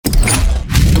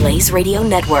Blaze Radio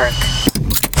Network.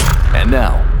 And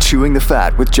now, Chewing the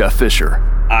Fat with Jeff Fisher.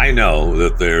 I know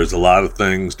that there's a lot of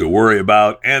things to worry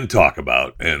about and talk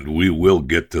about, and we will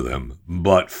get to them.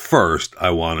 But first, I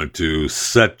wanted to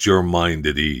set your mind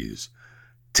at ease.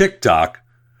 TikTok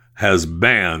has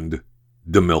banned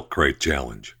the Milk Crate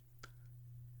Challenge.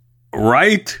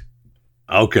 Right?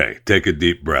 Okay, take a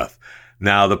deep breath.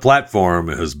 Now, the platform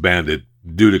has banned it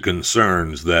due to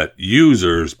concerns that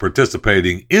users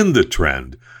participating in the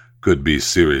trend could be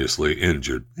seriously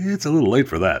injured. It's a little late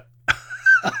for that.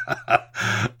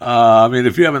 I mean,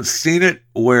 if you haven't seen it,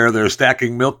 where they're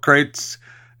stacking milk crates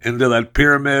into that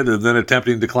pyramid and then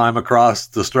attempting to climb across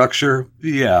the structure,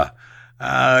 you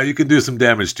can do some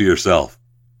damage to yourself.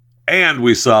 And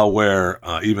we saw where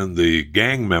even the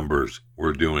gang members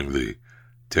were doing the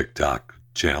TikTok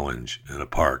challenge in a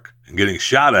park and getting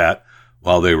shot at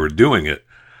while they were doing it.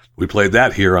 We played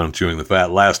that here on Chewing the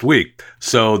Fat last week.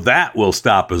 So that will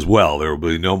stop as well. There will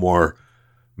be no more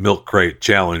Milk Crate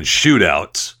Challenge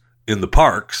shootouts in the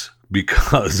parks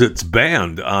because it's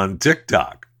banned on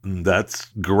TikTok. That's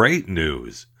great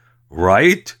news,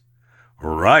 right?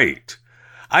 Right.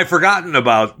 I've forgotten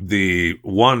about the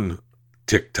one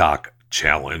TikTok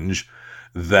challenge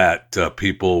that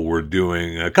people were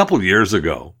doing a couple years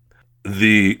ago.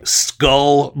 The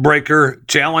Skull Breaker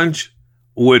Challenge,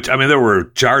 which, I mean, there were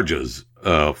charges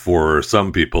for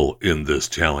some people in this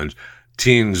challenge.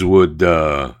 Teens would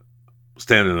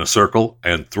stand in a circle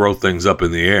and throw things up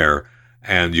in the air,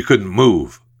 and you couldn't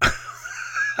move.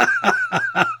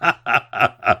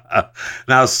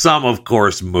 Now, some, of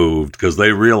course, moved because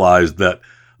they realized that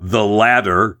the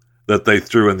ladder that they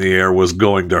threw in the air was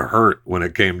going to hurt when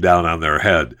it came down on their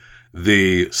head.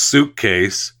 The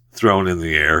suitcase thrown in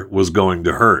the air was going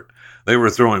to hurt. They were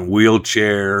throwing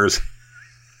wheelchairs.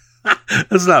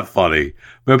 It's not funny,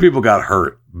 but people got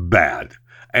hurt bad.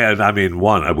 And I mean,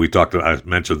 I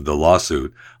mentioned the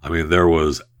lawsuit. I mean, there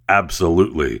was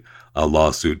absolutely a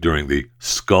lawsuit during the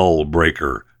Skull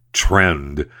Breaker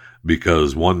trend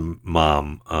because one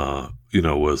mom,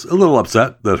 was a little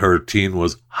upset that her teen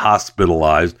was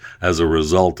hospitalized as a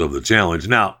result of the challenge.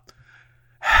 Now,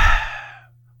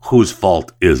 whose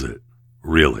fault is it,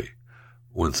 really,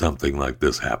 when something like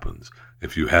this happens?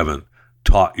 If you haven't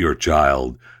taught your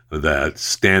child that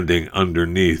standing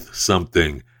underneath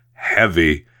something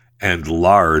heavy and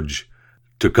large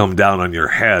to come down on your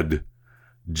head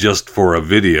just for a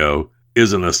video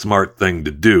isn't a smart thing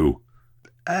to do,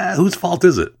 whose fault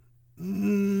is it?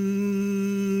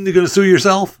 You gonna sue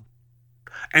yourself?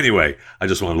 Anyway, I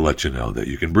just want to let you know that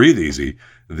you can breathe easy.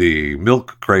 The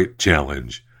Milk Crate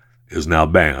Challenge is now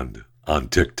banned on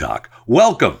TikTok.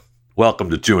 Welcome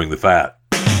to Chewing the Fat.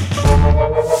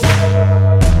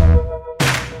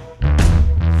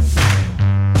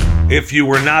 If you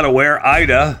were not aware,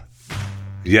 Ida,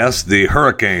 yes, the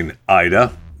Hurricane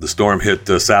Ida, the storm hit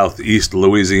southeast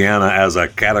Louisiana as a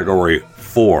Category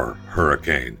 4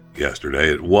 hurricane yesterday.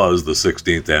 It was the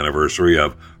 16th anniversary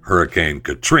of Hurricane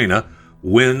Katrina.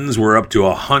 Winds were up to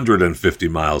 150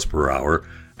 miles per hour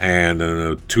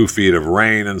and 2 feet of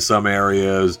rain in some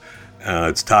areas.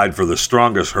 It's tied for the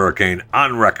strongest hurricane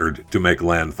on record to make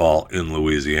landfall in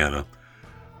Louisiana.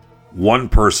 One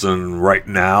person right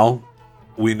now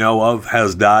we know of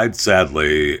has died.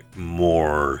 Sadly,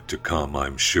 more to come,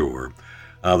 I'm sure.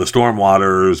 The storm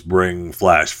waters bring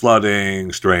flash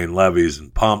flooding, strained levees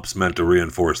and pumps meant to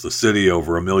reinforce the city.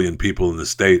 Over 1 million people in the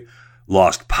state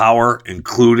lost power,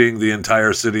 including the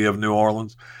entire city of New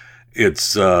Orleans.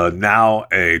 It's now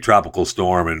a tropical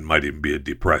storm and might even be a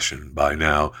depression by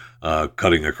now,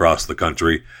 cutting across the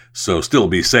country. So still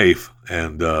be safe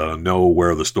and know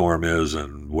where the storm is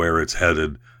and where it's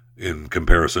headed in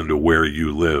comparison to where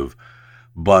you live.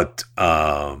 But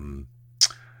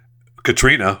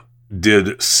Katrina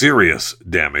did serious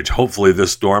damage. Hopefully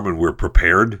this storm, and we're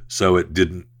prepared, so it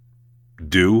didn't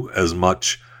do as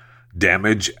much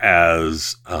damage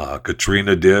as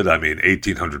Katrina did. I mean,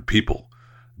 1,800 people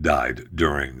died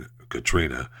during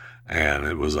Katrina, and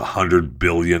it was $100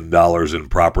 billion in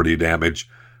property damage,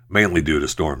 mainly due to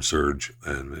storm surge,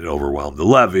 and it overwhelmed the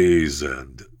levees.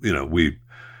 And,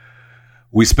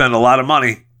 we spent a lot of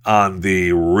money on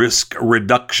the risk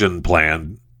reduction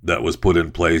plan that was put in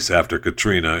place after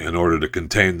Katrina in order to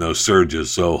contain those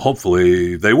surges. So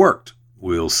hopefully they worked.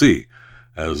 We'll see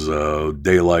as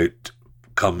daylight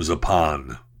comes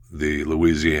upon the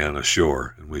Louisiana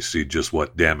shore and we see just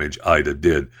what damage Ida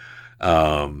did.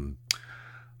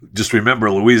 Just remember,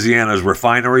 Louisiana's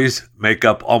refineries make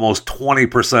up almost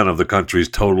 20% of the country's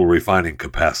total refining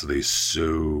capacity.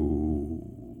 So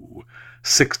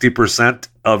 60%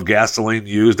 of gasoline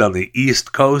used on the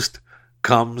East Coast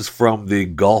comes from the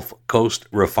Gulf Coast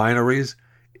refineries,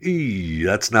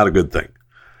 that's not a good thing.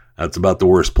 That's about the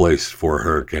worst place for a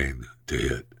hurricane to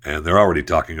hit. And they're already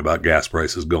talking about gas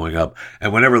prices going up.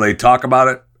 And whenever they talk about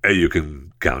it, hey, you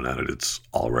can count on it. It's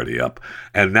already up.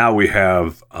 And now we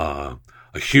have a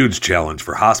huge challenge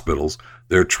for hospitals.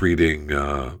 They're treating,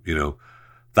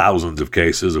 thousands of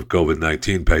cases of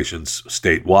COVID-19 patients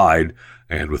statewide.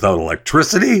 And without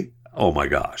electricity, oh my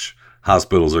gosh,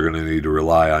 hospitals are going to need to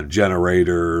rely on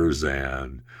generators,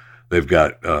 and they've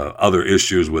got other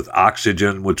issues with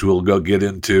oxygen, which we'll get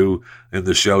into in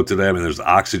the show today. I mean, there's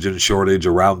oxygen shortage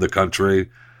around the country.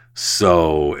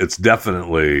 So it's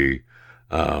definitely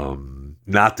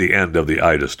not the end of the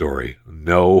Ida story.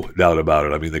 No doubt about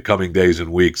it. I mean, the coming days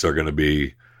and weeks are going to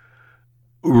be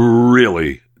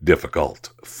really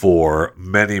difficult for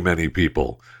many, many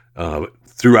people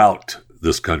throughout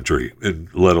this country,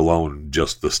 and let alone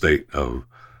just the state of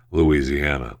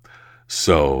Louisiana.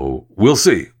 So we'll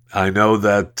see. I know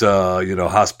that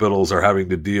hospitals are having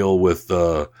to deal with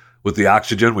the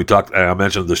oxygen. I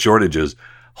mentioned the shortages.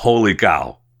 Holy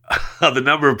cow! The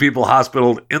number of people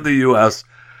hospitaled in the U.S.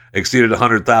 exceeded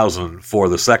 100,000 for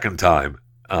the second time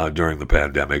during the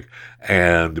pandemic,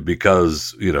 and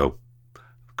because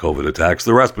COVID attacks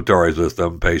the respiratory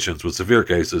system, patients with severe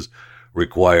cases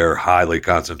require highly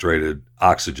concentrated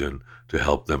oxygen to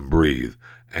help them breathe.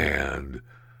 And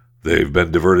they've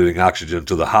been diverting oxygen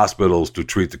to the hospitals to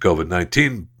treat the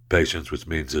COVID-19 patients, which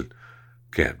means it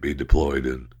can't be deployed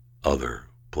in other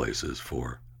places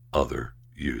for other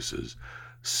uses.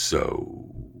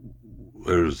 So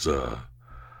there's a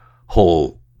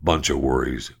whole bunch of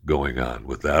worries going on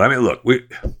with that. I mean, look,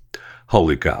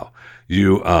 holy cow.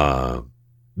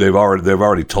 They've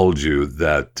already told you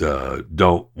that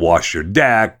don't wash your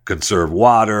deck, conserve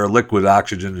water. Liquid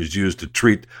oxygen is used to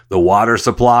treat the water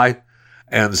supply.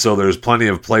 And so there's plenty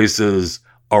of places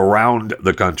around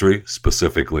the country,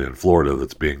 specifically in Florida,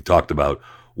 that's being talked about,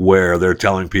 where they're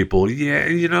telling people, you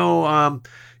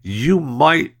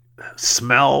might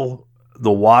smell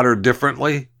the water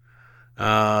differently.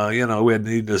 We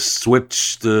need to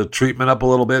switch the treatment up a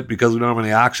little bit because we don't have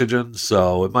any oxygen.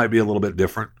 So it might be a little bit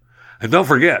different. And don't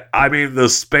forget, I mean, our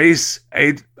space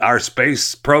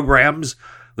programs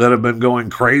that have been going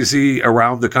crazy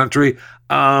around the country,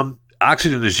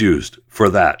 oxygen is used for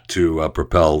that to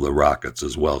propel the rockets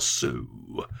as well. So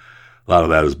a lot of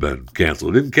that has been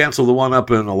canceled. Didn't cancel the one up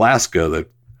in Alaska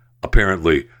that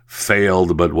apparently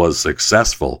failed but was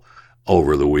successful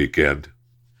over the weekend.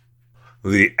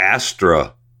 The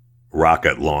Astra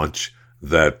rocket launch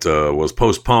that was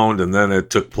postponed, and then it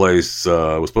took place, it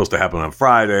was supposed to happen on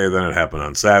Friday, then it happened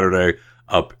on Saturday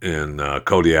up in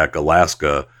Kodiak,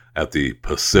 Alaska at the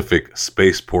Pacific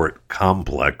Spaceport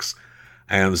Complex.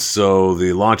 And so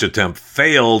the launch attempt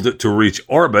failed to reach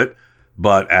orbit,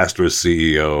 but Astra's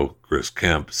CEO, Chris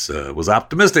Kemp, was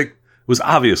optimistic. It was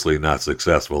obviously not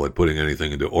successful at putting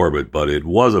anything into orbit, but it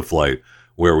was a flight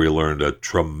where we learned a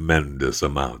tremendous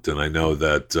amount. And I know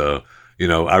that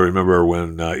I remember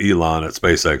when Elon at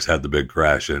SpaceX had the big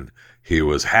crash, and he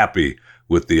was happy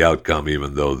with the outcome,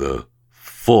 even though the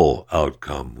full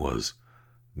outcome was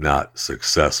not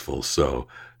successful. So,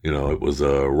 it was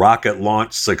a rocket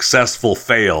launch successful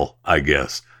fail, I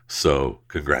guess. So,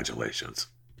 congratulations.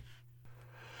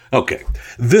 Okay,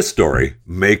 this story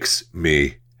makes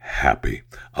me happy.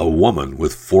 A woman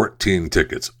with 14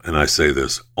 tickets, and I say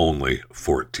this, only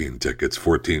 14 tickets,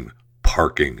 14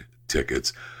 parking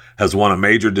tickets, has won a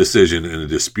major decision in a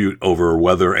dispute over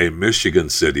whether a Michigan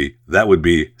city, that would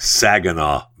be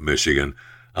Saginaw, Michigan,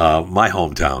 my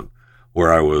hometown,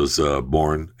 where I was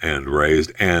born and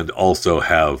raised, and also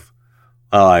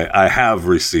I have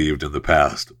received in the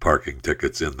past parking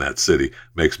tickets in that city.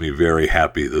 Makes me very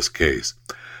happy, this case.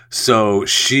 So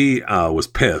she was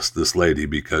pissed, this lady,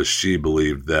 because she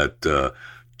believed that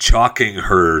chalking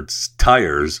her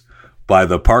tires by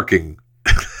the parking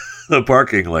the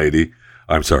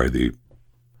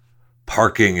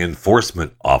parking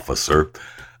enforcement officer,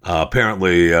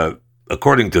 apparently,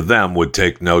 according to them, would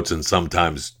take notes and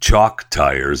sometimes chalk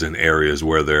tires in areas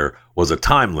where there was a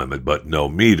time limit but no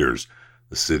meters.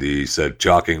 The city said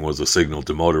chalking was a signal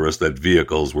to motorists that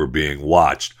vehicles were being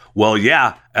watched. Well,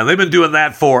 yeah, and they've been doing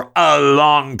that for a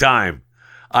long time.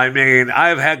 I mean,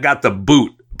 I've got the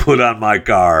boot put on my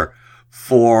car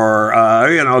for,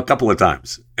 a couple of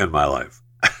times in my life.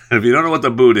 If you don't know what the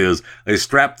boot is, they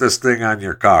strap this thing on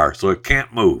your car so it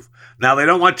can't move. Now, they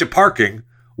don't want you parking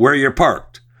where you're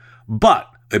parked, but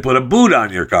they put a boot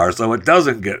on your car so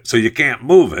so you can't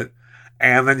move it.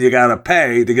 And then you got to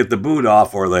pay to get the boot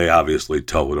off, or they obviously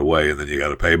tow it away, and then you got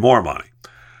to pay more money.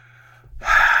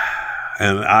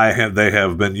 And they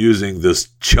have been using this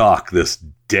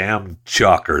damn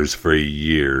chalkers for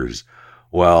years.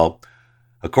 Well,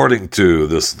 according to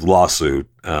this lawsuit,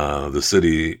 the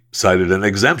city cited an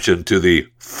exemption to the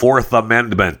Fourth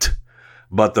Amendment,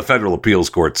 but the federal appeals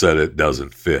court said it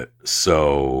doesn't fit.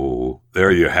 So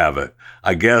there you have it.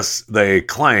 I guess they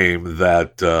claim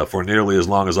that for nearly as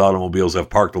long as automobiles have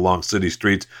parked along city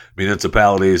streets,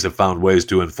 municipalities have found ways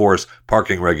to enforce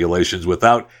parking regulations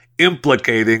without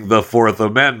implicating the Fourth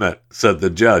Amendment, said the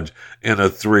judge in a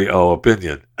 3-0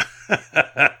 opinion.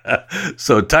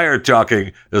 So tire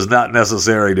chalking is not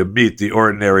necessary to meet the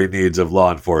ordinary needs of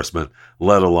law enforcement,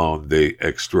 let alone the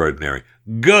extraordinary.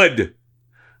 Good.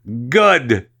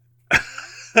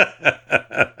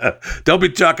 Don't be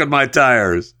chalking my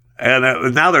tires.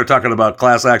 And now they're talking about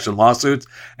class action lawsuits,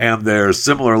 and there's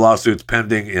similar lawsuits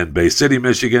pending in Bay City,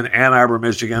 Michigan, Ann Arbor,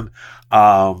 Michigan.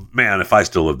 Man, if I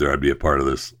still lived there, I'd be a part of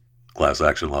this class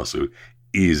action lawsuit.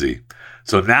 Easy.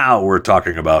 So now we're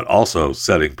talking about also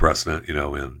setting precedent,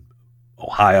 in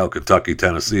Ohio, Kentucky,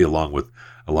 Tennessee, along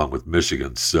with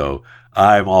Michigan. So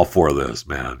I'm all for this,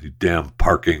 man. You damn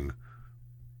parking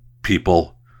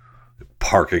people.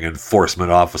 Parking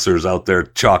enforcement officers out there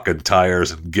chalking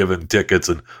tires and giving tickets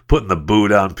and putting the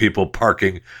boot on people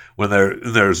parking when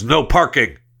there's no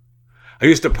parking. I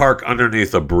used to park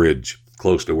underneath a bridge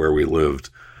close to where we lived.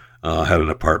 Had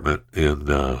an apartment in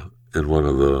one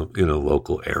of the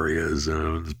local areas,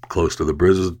 close to the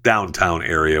bridge. It was a downtown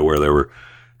area where there were,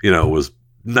 was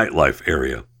nightlife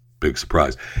area. Big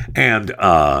surprise. And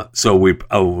so in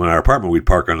our apartment we'd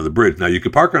park under the bridge. Now you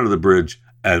could park under the bridge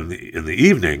in the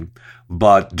evening.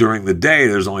 But during the day,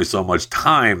 there's only so much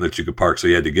time that you could park. So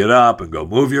you had to get up and go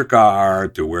move your car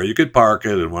to where you could park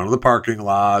it in one of the parking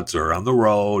lots or on the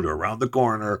road or around the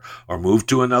corner or move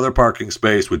to another parking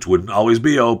space, which wouldn't always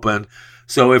be open.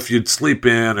 So if you'd sleep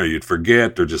in or you'd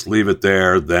forget or just leave it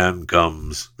there, then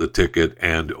comes the ticket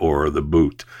and or the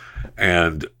boot.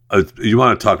 And you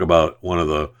want to talk about one of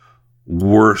the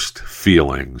worst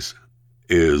feelings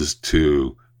is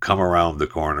to come around the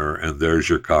corner and there's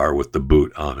your car with the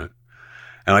boot on it.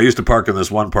 And I used to park in this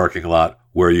one parking lot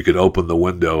where you could open the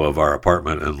window of our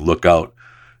apartment and look out.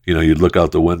 You'd look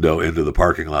out the window into the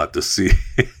parking lot to see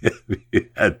if you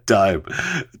had time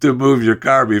to move your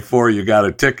car before you got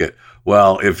a ticket.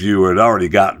 Well, if you had already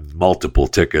gotten multiple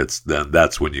tickets, then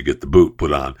that's when you get the boot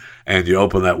put on. And you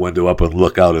open that window up and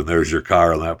look out, and there's your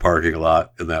car in that parking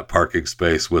lot, in that parking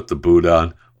space with the boot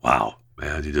on. Wow,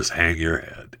 man, you just hang your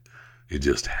head.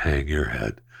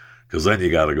 Because then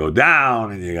you got to go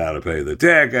down and you got to pay the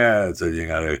tickets and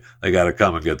they got to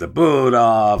come and get the boot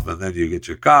off and then you get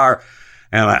your car.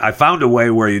 And I found a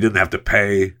way where you didn't have to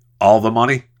pay all the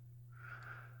money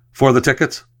for the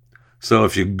tickets. So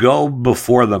if you go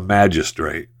before the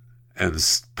magistrate and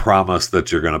promise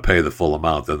that you're going to pay the full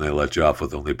amount, then they let you off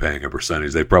with only paying a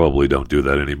percentage. They probably don't do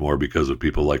that anymore because of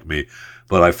people like me.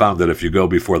 But I found that if you go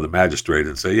before the magistrate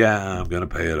and say, yeah, I'm going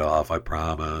to pay it off, I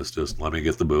promise, just let me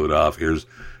get the boot off. Here's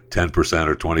 10%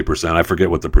 or 20%. I forget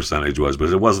what the percentage was, but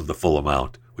it wasn't the full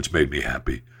amount, which made me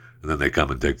happy. And then they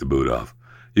come and take the boot off.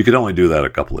 You could only do that a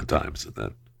couple of times, and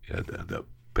then you had to end up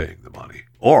paying the money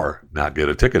or not get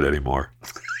a ticket anymore,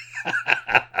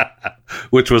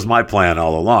 which was my plan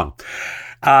all along.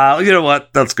 You know what?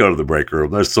 Let's go to the break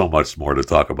room. There's so much more to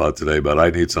talk about today, but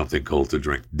I need something cold to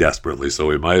drink desperately, so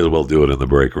we might as well do it in the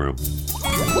break room.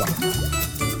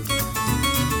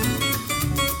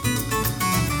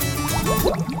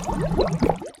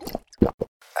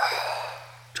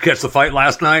 Catch the fight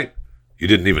last night? You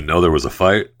didn't even know there was a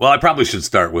fight? Well, I probably should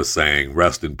start with saying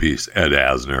rest in peace, Ed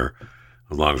Asner,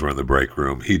 as long as we're in the break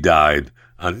room. He died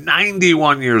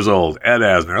 91 years old, Ed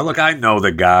Asner. Look, I know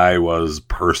the guy was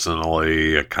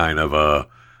personally a kind of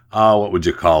what would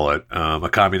you call it? A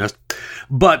communist.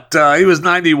 But he was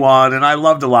 91, and I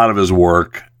loved a lot of his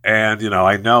work. And,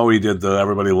 I know he did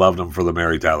everybody loved him for the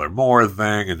Mary Tyler Moore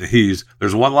thing. And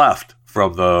there's one left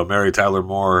from the Mary Tyler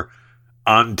Moore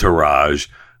entourage.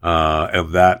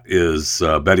 And that is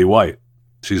Betty White.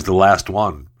 She's the last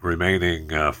one remaining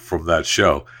from that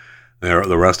show.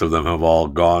 The rest of them have all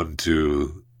gone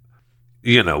to,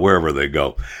 wherever they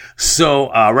go.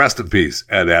 So rest in peace,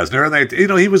 Ed Asner.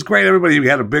 And he was great. He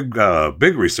had a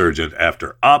big resurgence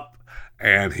after Up,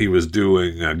 and he was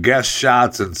doing guest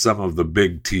shots in some of the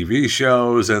big TV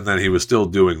shows, and then he was still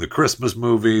doing the Christmas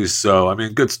movies. So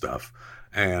good stuff.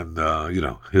 And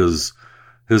his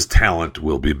talent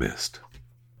will be missed.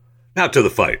 Now to the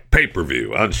fight.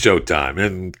 Pay-per-view on Showtime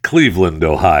in Cleveland,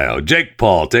 Ohio. Jake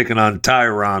Paul taking on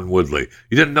Tyron Woodley.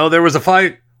 You didn't know there was a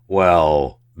fight?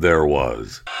 Well, there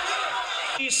was.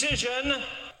 Decision,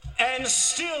 and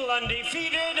still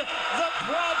undefeated, The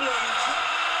Problem.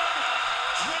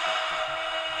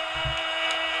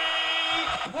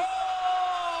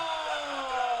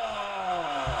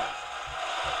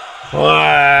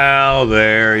 Well,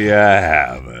 there you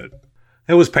have it.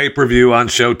 It was pay-per-view on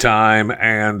Showtime,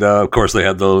 and of course they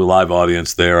had the live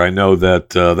audience there. I know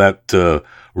that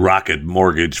Rocket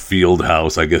Mortgage Field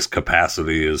House, I guess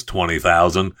capacity is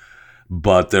 20,000,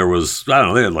 but there was, I don't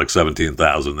know, they had like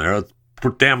 17,000 there. It's a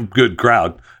damn good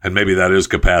crowd, and maybe that is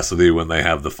capacity when they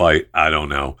have the fight. I don't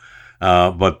know.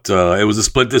 But it was a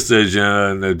split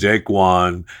decision. Jake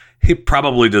won. He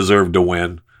probably deserved to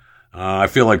win. I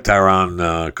feel like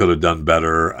Tyron could have done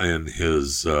better in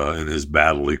his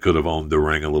battle. He could have owned the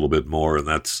ring a little bit more, and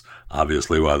that's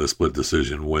obviously why the split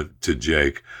decision went to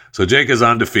Jake. So Jake is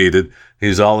undefeated.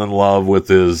 He's all in love with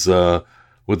his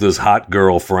hot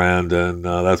girlfriend, and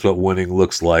that's what winning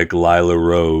looks like. Lila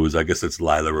Rose. I guess it's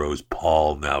Lila Rose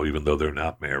Paul now, even though they're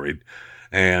not married.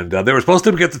 And they were supposed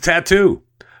to get the tattoo,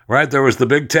 right? There was the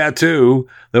big tattoo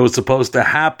that was supposed to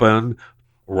happen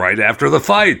right after the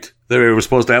fight. They were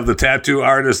supposed to have the tattoo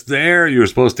artist there. You were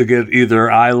supposed to get either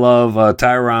I love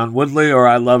Tyron Woodley or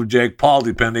I love Jake Paul,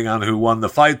 depending on who won the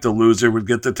fight. The loser would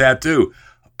get the tattoo.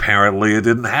 Apparently, it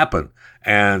didn't happen.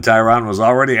 And Tyron was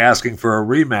already asking for a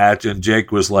rematch, and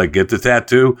Jake was like, get the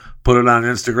tattoo, put it on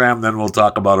Instagram, then we'll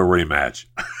talk about a rematch.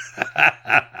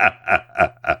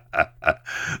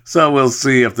 So we'll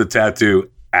see if the tattoo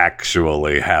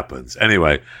actually happens.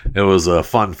 Anyway, it was a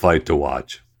fun fight to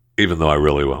watch. Even though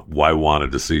I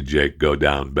wanted to see Jake go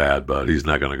down bad, but he's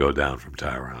not going to go down from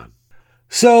Tyron.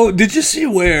 So, did you see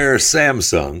where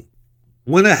Samsung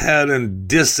went ahead and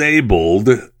disabled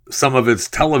some of its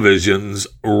televisions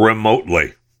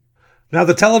remotely? Now,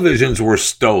 the televisions were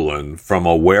stolen from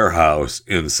a warehouse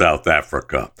in South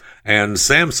Africa, and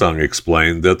Samsung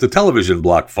explained that the television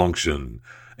block function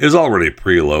is already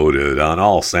preloaded on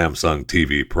all Samsung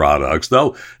TV products,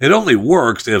 though it only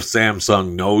works if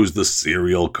Samsung knows the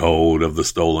serial code of the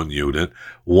stolen unit.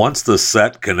 Once the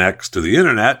set connects to the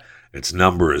internet, its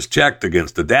number is checked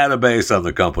against a database on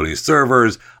the company's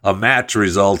servers. A match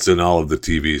results in all of the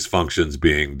TV's functions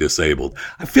being disabled.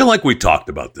 I feel like we talked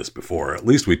about this before. At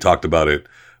least we talked about it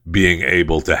being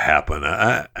able to happen.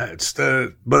 But I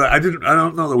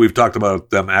don't know that we've talked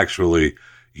about them actually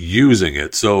using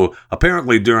it. So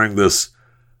apparently during this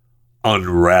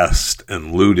unrest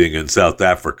and looting in South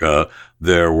Africa,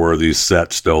 there were these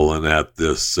sets stolen at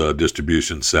this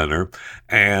distribution center,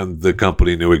 and the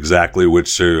company knew exactly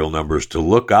which serial numbers to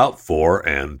look out for,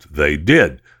 and they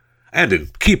did. And in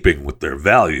keeping with their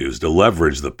values to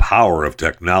leverage the power of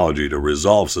technology to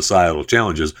resolve societal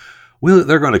challenges,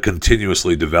 they're going to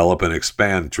continuously develop and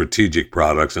expand strategic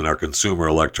products in our consumer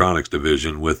electronics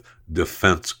division with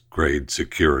defense-grade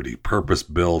security,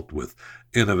 purpose-built with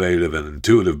innovative and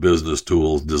intuitive business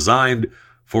tools designed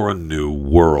for a new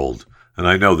world. And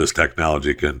I know this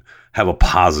technology can have a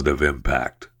positive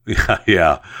impact.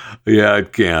 Yeah,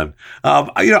 it can.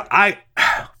 I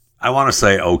want to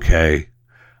say, okay,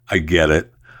 I get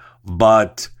it,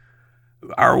 but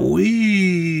are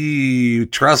we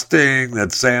trusting that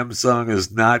Samsung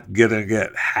is not going to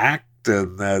get hacked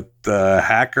and that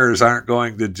hackers aren't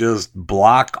going to just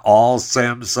block all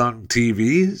Samsung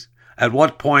TVs? At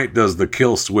what point does the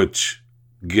kill switch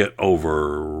get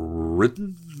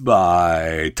overridden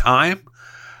by time?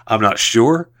 I'm not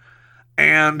sure.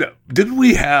 And didn't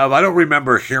we have, I don't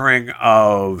remember hearing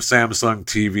of Samsung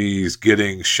TVs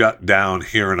getting shut down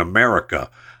here in America.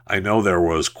 I know there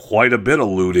was quite a bit of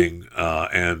looting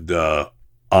and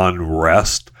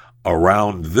unrest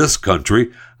around this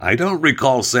country. I don't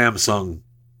recall Samsung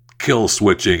kill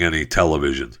switching any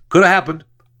televisions. Could have happened.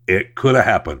 It could have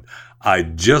happened. I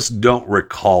just don't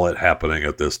recall it happening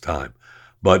at this time.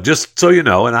 But just so you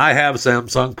know, and I have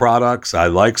Samsung products. I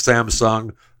like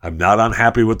Samsung. I'm not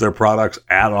unhappy with their products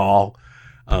at all.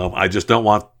 I just don't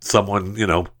want someone,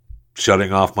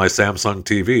 shutting off my Samsung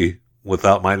TV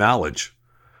without my knowledge.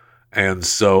 And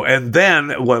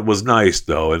then what was nice,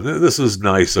 though, and this is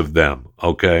nice of them,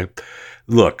 okay?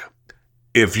 Look,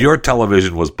 if your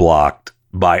television was blocked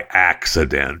by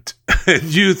accident and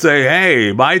you say,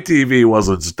 hey, my TV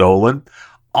wasn't stolen,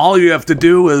 all you have to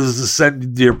do is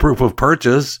send your proof of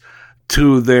purchase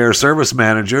to their service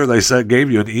manager. They gave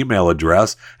you an email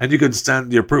address, and you can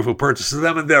send your proof of purchase to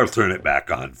them, and they'll turn it back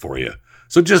on for you.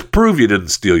 So just prove you didn't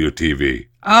steal your TV.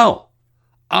 Oh,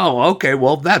 okay,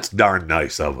 well, that's darn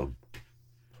nice of them.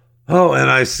 Oh, and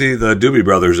I see the Doobie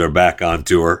Brothers are back on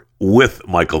tour with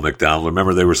Michael McDonald.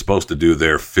 Remember, they were supposed to do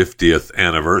their 50th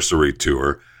anniversary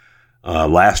tour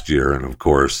last year, and of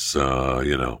course, they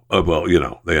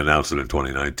announced it in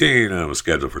 2019, and it was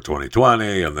scheduled for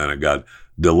 2020, and then it got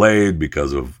delayed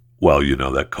because of well,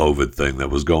 that COVID thing that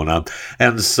was going on.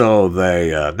 And so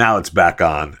they, now it's back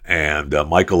on, and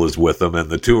Michael is with them. And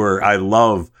the tour, I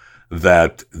love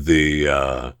that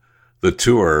the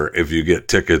tour, if you get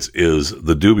tickets, is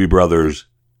the Doobie Brothers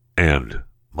and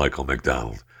Michael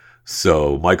McDonald.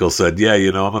 So Michael said, yeah,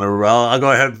 I'll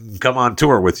go ahead and come on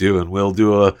tour with you, and we'll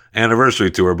do a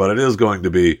anniversary tour, but it is going to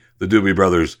be the Doobie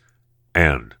Brothers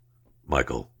and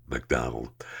Michael McDonald.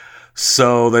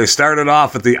 So they started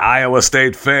off at the Iowa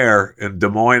State Fair in Des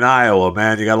Moines, Iowa.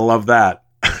 Man, you got to love that.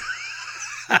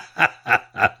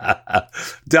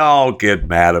 Don't get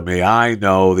mad at me. I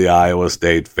know the Iowa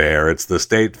State Fair. It's the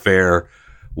state fair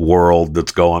world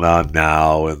that's going on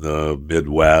now in the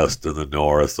Midwest and the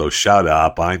North. So shut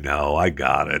up. I know. I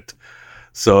got it.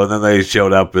 So and then they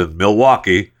showed up in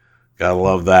Milwaukee. Gotta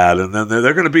love that. And then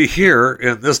they're going to be here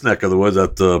in this neck of the woods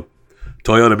at the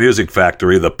Toyota Music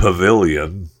Factory, the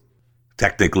Pavilion,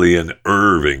 technically in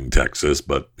Irving, Texas,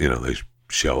 but, they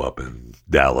show up in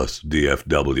Dallas,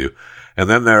 DFW. And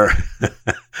then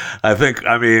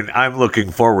I'm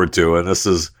looking forward to, and this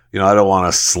is, I don't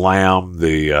want to slam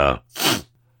the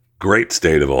great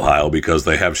state of Ohio, because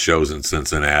they have shows in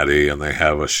Cincinnati and they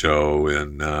have a show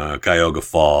in Cuyahoga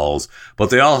Falls, but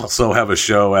they also have a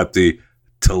show at the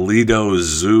Toledo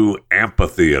Zoo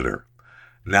Amphitheater.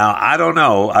 Now, I don't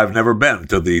know. I've never been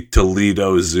to the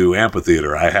Toledo Zoo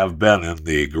Amphitheater. I have been in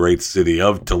the great city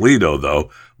of Toledo, though,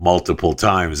 multiple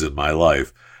times in my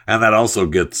life. And that also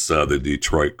gets the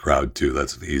Detroit crowd, too.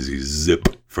 That's an easy zip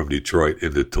from Detroit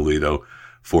into Toledo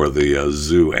for the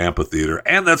Zoo Amphitheater.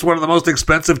 And that's one of the most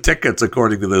expensive tickets,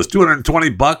 according to this.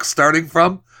 $220 starting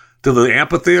from to the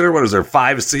amphitheater. What is there,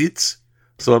 5 seats?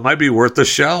 So it might be worth the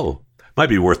show. Might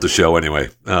be worth the show anyway.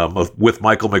 With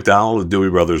Michael McDonald and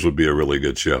Doobie Brothers would be a really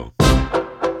good show.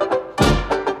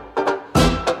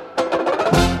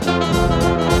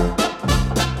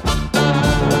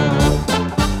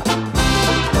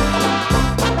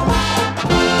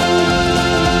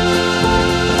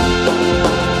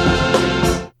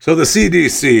 So the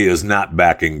CDC is not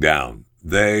backing down.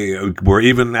 They were,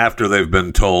 even after they've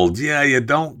been told, yeah, you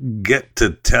don't get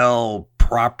to tell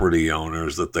property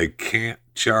owners that they can't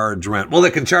charge rent. Well,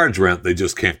 they can charge rent, they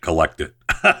just can't collect it.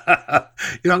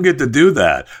 You don't get to do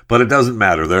that, but it doesn't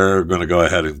matter. They're going to go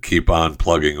ahead and keep on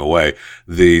plugging away.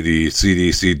 The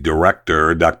CDC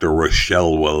director, Dr.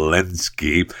 Rochelle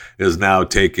Walensky, is now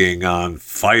taking on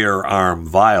firearm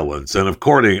violence. And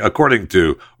according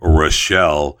to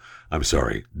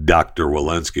Dr.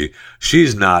 Walensky,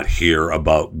 she's not here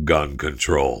about gun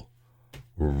control.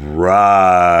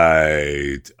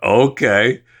 Right.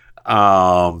 Okay. We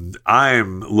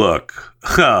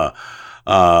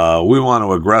want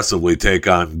to aggressively take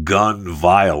on gun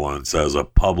violence as a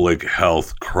public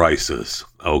health crisis.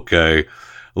 Okay.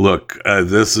 Look,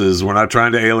 we're not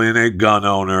trying to alienate gun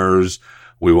owners.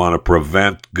 We want to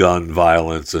prevent gun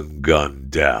violence and gun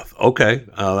death. Okay.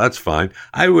 That's fine.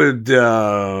 I would,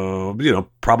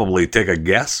 probably take a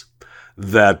guess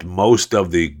that most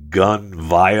of the gun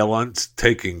violence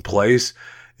taking place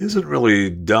isn't really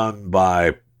done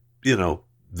by,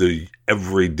 the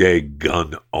everyday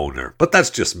gun owner. But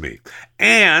that's just me.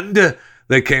 And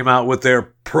they came out with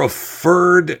their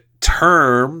preferred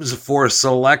terms for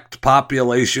select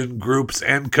population groups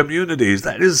and communities.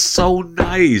 That is so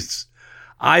nice.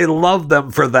 I love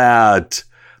them for that.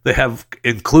 They have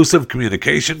inclusive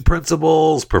communication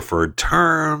principles, preferred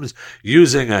terms,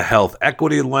 using a health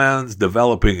equity lens,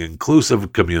 developing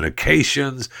inclusive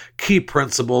communications, key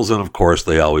principles, and of course,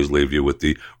 they always leave you with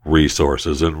the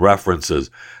resources and references.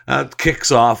 It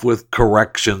kicks off with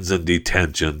corrections and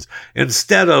detentions.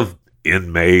 Instead of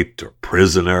inmate or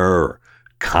prisoner or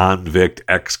convict,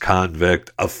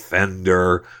 ex-convict,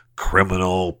 offender,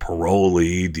 criminal,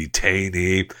 parolee,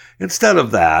 detainee, instead of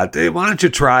that, why don't you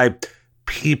try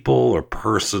people or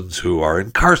persons who are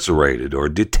incarcerated or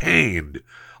detained,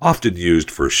 often used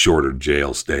for shorter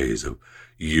jail stays of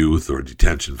youth or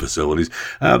detention facilities.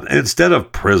 Instead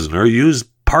of prisoner, use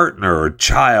partner or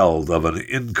child of an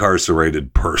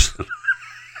incarcerated person.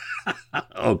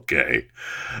 Okay.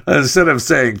 Instead of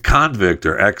saying convict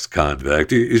or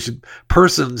ex-convict, you should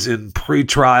persons in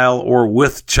pretrial or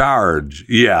with charge.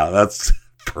 Yeah, that's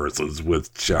persons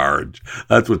with charge.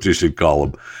 That's what you should call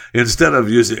them. Instead of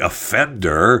using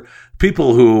offender,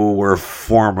 people who were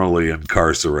formerly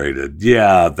incarcerated.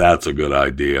 Yeah, that's a good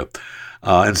idea.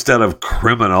 Instead of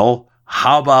criminal,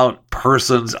 how about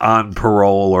persons on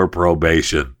parole or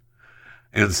probation?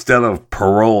 Instead of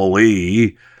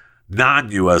parolee,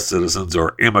 non-U.S. citizens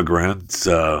or immigrants.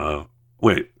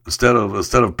 Instead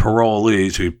of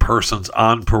parolees, should be persons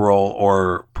on parole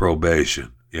or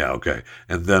probation. Yeah, okay.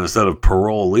 And then instead of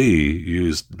parolee,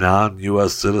 use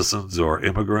non-U.S. citizens or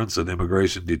immigrants in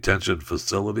immigration detention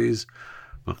facilities.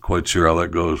 Not quite sure how that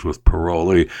goes with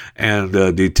parolee. And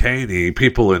detainee,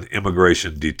 people in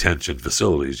immigration detention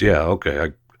facilities. Yeah,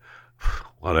 okay.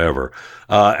 Whatever.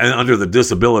 And under the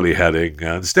disability heading,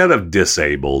 instead of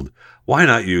disabled, why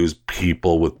not use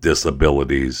people with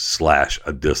disabilities /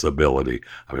 a disability?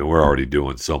 I mean, we're already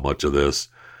doing so much of this.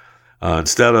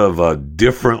 Instead of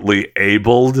differently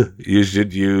abled, you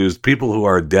should use people who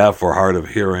are deaf or hard of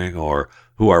hearing or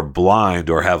who are blind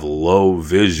or have low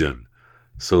vision.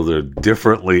 So they're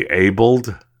differently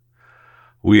abled.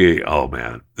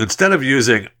 Instead of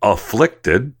using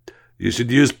afflicted, you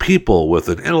should use people with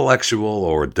an intellectual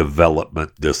or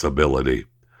development disability.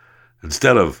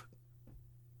 Instead of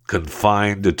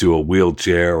confined to a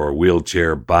wheelchair or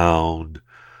wheelchair bound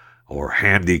or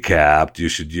handicapped, you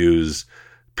should use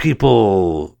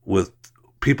people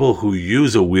who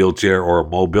use a wheelchair or a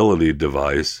mobility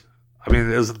device. I mean,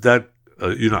 isn't that,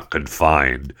 you're not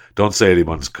confined. Don't say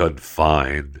anyone's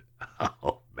confined.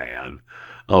 Oh, man.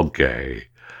 Okay.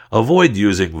 Avoid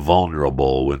using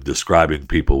vulnerable when describing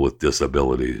people with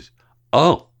disabilities.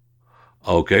 Oh,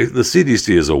 okay. The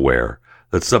CDC is aware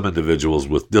that some individuals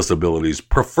with disabilities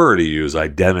prefer to use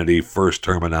identity first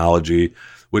terminology,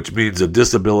 which means a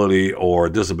disability or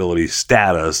disability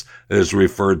status is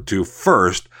referred to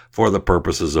first for the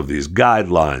purposes of these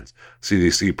guidelines.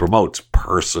 CDC promotes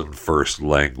person-first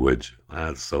language.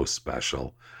 That's so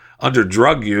special. Under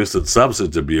drug use and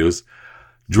substance abuse,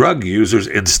 drug users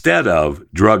instead of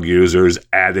drug users,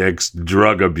 addicts,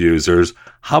 drug abusers,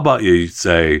 how about you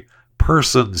say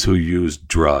persons who use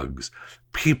drugs,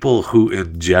 people who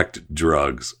inject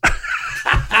drugs?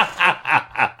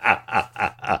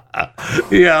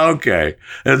 Yeah, okay.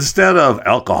 Instead of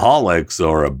alcoholics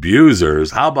or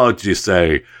abusers, how about you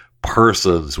say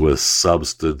persons with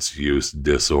substance use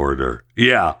disorder?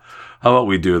 Yeah, how about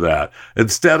we do that?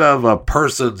 Instead of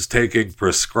persons taking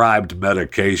prescribed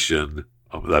medication,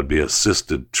 that'd be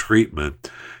assisted treatment,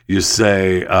 you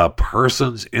say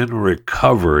persons in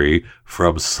recovery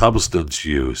from substance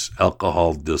use,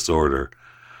 alcohol disorder.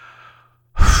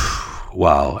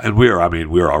 Wow. And we're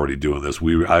already doing this.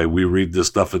 We read this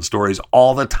stuff in stories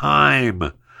all the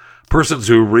time. Persons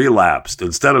who relapsed.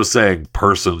 Instead of saying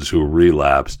persons who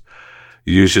relapsed,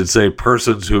 you should say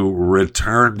persons who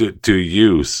returned to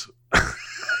use.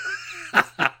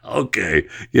 Okay.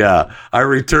 Yeah. I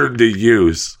returned to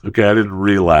use. Okay. I didn't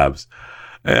relapse.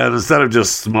 And instead of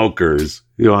just smokers,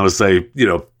 you want to say,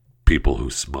 people who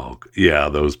smoke. Yeah.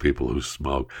 Those people who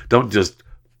smoke. Don't just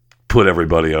put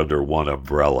everybody under one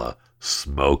umbrella.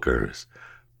 Smokers,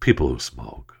 people who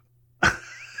smoke.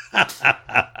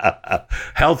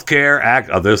 Healthcare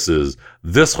Act.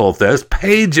 This whole thing is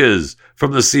pages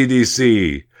from the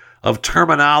CDC of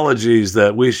terminologies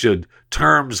that we should,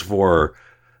 terms for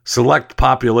select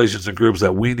populations and groups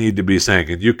that we need to be saying.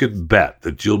 And you can bet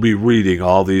that you'll be reading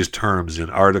all these terms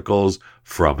in articles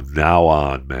from now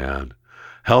on, man.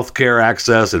 Healthcare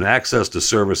access and access to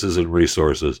services and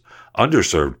resources.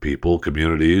 Underserved people,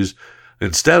 communities.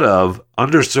 Instead of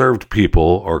underserved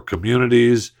people or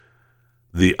communities,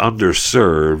 the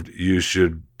underserved, you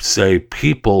should say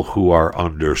people who are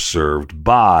underserved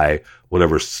by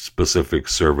whatever specific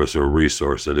service or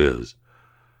resource it is.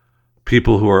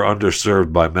 People who are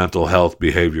underserved by mental health,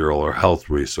 behavioral, or health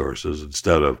resources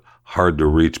instead of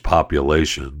hard-to-reach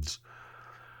populations.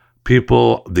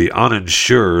 The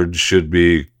uninsured should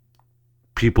be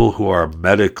people who are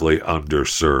medically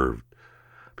underserved.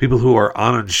 People who are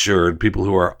uninsured, people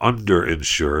who are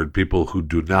underinsured, people who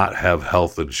do not have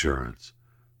health insurance.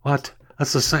 What?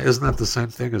 That's the same. Isn't that the same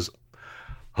thing as?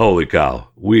 Holy cow!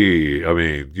 You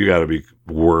got to be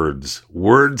words.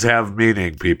 Words have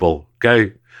meaning, people.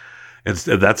 Okay, and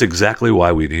that's exactly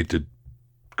why we need to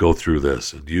go through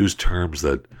this and use terms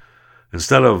that,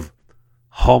 instead of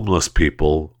homeless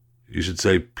people, you should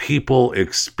say people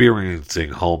experiencing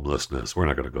homelessness. We're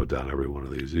not going to go down every one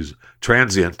of these. These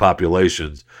transient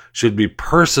populations should be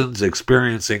persons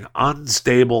experiencing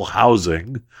unstable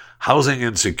housing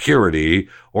insecurity,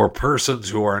 or persons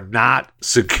who are not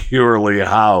securely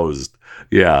housed.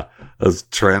 Yeah, those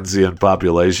transient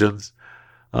populations.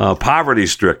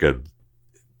 Poverty-stricken,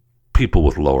 people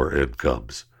with lower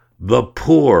incomes. The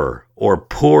poor, or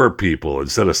poor people,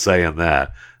 instead of saying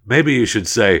that. Maybe you should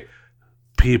say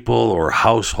people or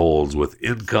households with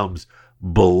incomes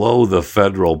below the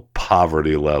federal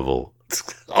poverty level.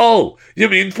 Oh, you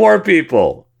mean poor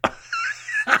people?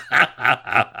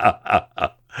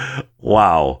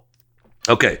 Wow.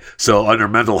 Okay, so under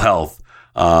mental health,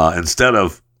 instead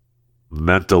of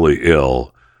mentally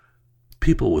ill,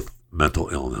 people with mental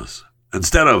illness.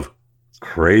 Instead of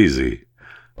crazy,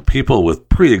 people with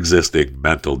pre-existing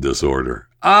mental disorder.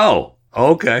 Oh,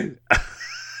 okay.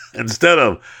 Instead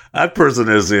of that person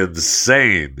is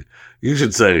insane, you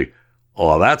should say,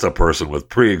 oh, that's a person with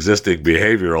pre-existing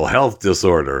behavioral health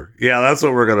disorder. Yeah, that's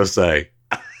what we're going to say.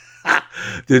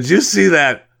 Did you see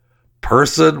that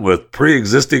person with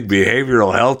pre-existing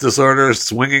behavioral health disorder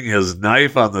swinging his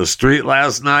knife on the street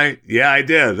last night? Yeah, I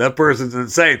did. That person's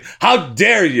insane. How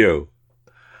dare you?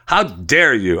 How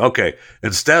dare you? Okay,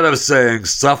 instead of saying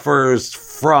suffers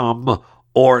from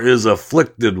or is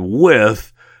afflicted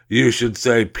with, you should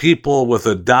say people with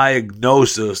a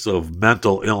diagnosis of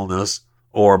mental illness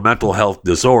or mental health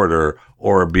disorder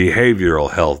or a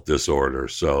behavioral health disorder.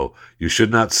 So you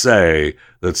should not say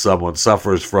that someone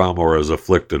suffers from or is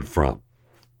afflicted from.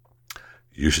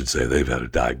 You should say they've had a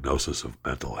diagnosis of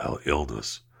mental health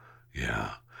illness.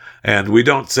 Yeah. And we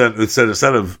don't send,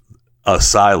 instead of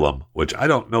asylum, which I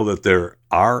don't know that there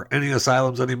are any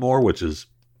asylums anymore, which is,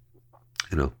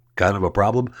 kind of a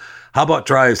problem. How about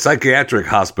try psychiatric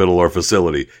hospital or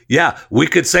facility? Yeah, we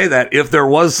could say that if there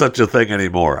was such a thing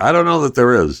anymore. I don't know that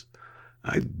there is.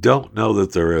 I don't know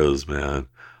that there is, man.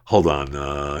 Hold on.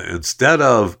 Instead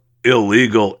of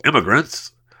illegal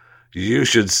immigrants, you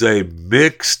should say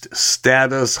mixed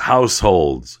status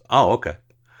households. Oh, okay.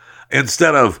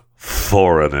 Instead of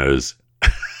foreigners,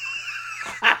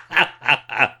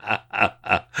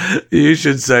 you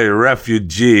should say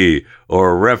refugee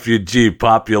or refugee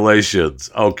populations.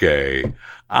 Okay.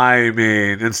 I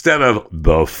mean, instead of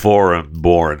the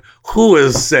foreign-born, who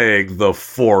is saying the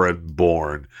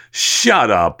foreign-born?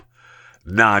 Shut up.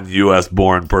 Non-U.S.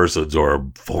 born persons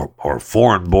or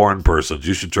foreign-born persons.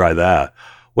 You should try that.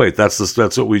 Wait, that's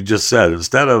what we just said.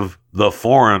 Instead of the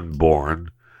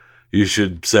foreign-born, you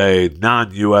should say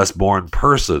non-U.S. born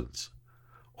persons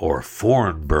or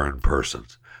foreign-born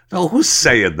persons. No, who's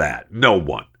saying that? No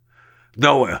one.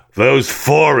 No, those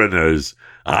foreigners.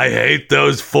 I hate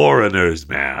those foreigners,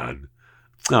 man.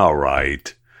 All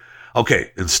right.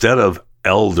 Okay, instead of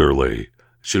elderly, it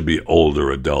should be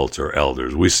older adults or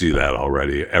elders. We see that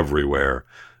already everywhere.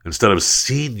 Instead of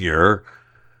senior,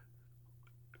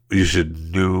 you should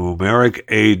numeric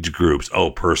age groups.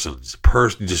 Oh, persons.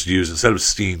 Just use, instead of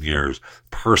seniors,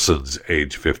 persons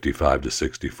age 55 to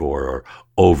 64 or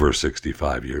over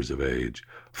 65 years of age.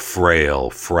 Frail,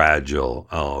 fragile.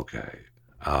 Oh, okay.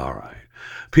 All right.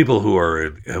 People who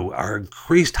are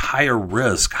increased high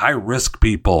risk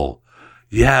people.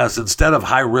 Yes, instead of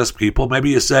high risk people, maybe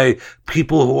you say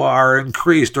people who are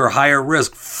increased or higher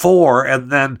risk for,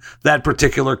 and then that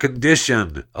particular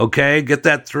condition. Okay, get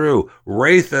that through.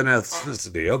 Race and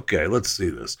ethnicity. Okay, let's see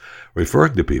this.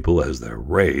 Referring to people as their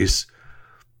race,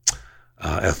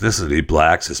 ethnicity,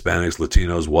 blacks, Hispanics,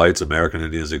 Latinos, whites, American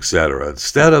Indians, etc.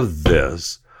 Instead of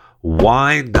this,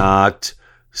 why not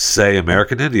say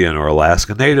American Indian or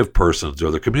Alaska Native persons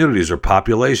or the communities or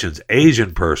populations,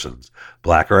 Asian persons,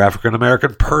 Black or African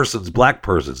American persons, Black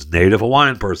persons, Native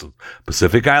Hawaiian persons,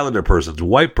 Pacific Islander persons,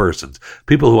 white persons,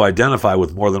 people who identify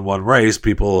with more than one race,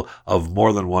 people of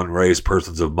more than one race,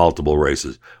 persons of multiple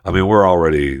races. I mean,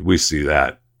 we see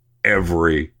that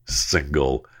every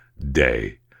single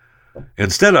day.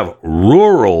 Instead of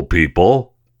rural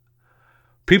people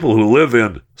who live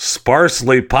in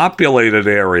sparsely populated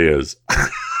areas.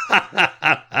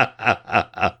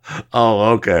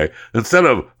 Oh, okay. Instead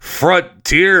of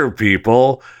frontier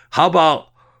people, how about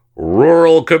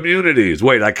rural communities?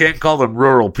 Wait, I can't call them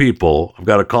rural people. I've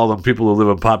got to call them people who live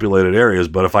in populated areas.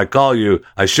 But if I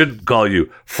shouldn't call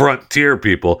you frontier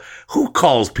people. Who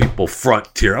calls people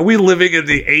frontier? Are we living in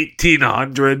the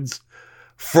 1800s?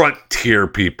 Frontier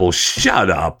people, shut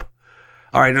up.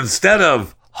 All right, instead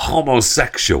of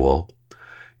homosexual,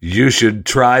 you should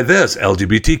try this,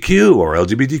 LGBTQ or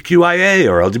LGBTQIA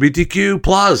or LGBTQ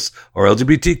plus or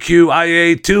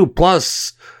LGBTQIA2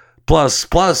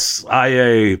 plus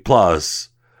IA plus.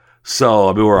 So,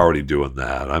 I mean, we're already doing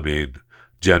that. I mean,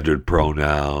 gendered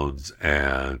pronouns,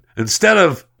 and instead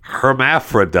of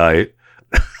hermaphrodite,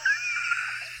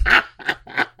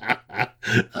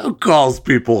 who calls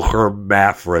people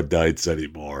hermaphrodites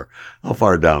anymore? How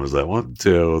far down is that? 1,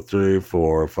 2, 3,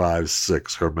 4, 5,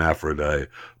 6 hermaphrodite.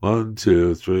 1,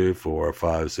 2, 3, 4,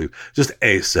 5, 6. Just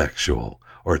asexual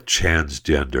or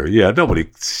transgender. Yeah, nobody.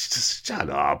 Shut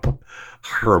up.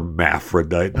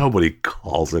 Hermaphrodite. Nobody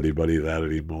calls anybody that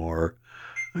anymore.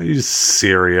 Are you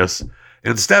serious?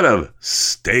 Instead of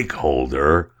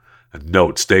stakeholder. And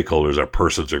note, stakeholders are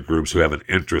persons or groups who have an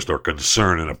interest or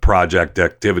concern in a project,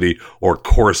 activity, or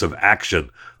course of action.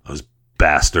 Those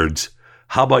bastards.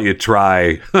 How about you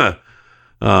try,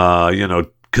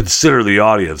 Consider the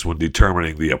audience when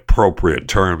determining the appropriate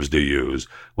terms to use.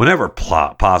 Whenever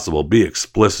possible, be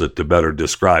explicit to better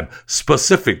describe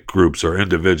specific groups or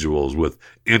individuals with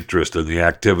interest in the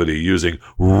activity using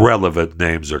relevant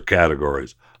names or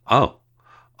categories. Oh,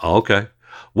 okay.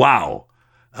 Wow.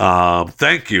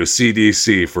 Thank you,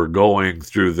 CDC, for going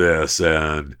through this,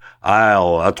 and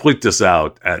I'll tweet this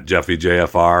out at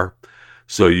JeffyJFR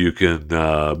so you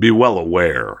can be well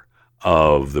aware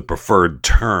of the preferred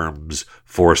terms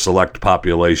for select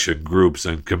population groups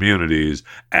and communities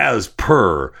as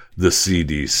per the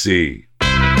CDC.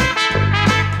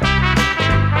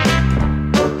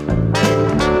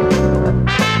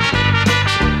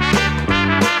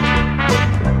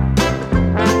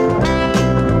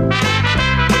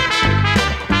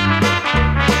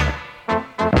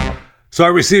 So I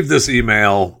received this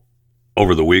email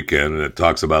over the weekend, and it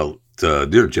talks about,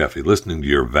 Dear Jeffy, listening to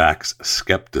your vax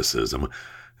skepticism,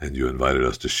 and you invited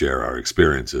us to share our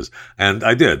experiences. And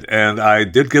I did. And I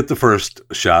did get the first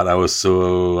shot. I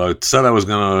said I was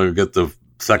going to get the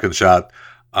second shot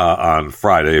on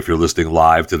Friday. If you're listening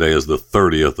live, today is the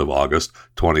 30th of August,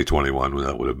 2021.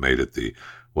 That would have made it the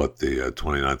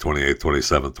 29th, 28th,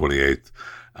 27th,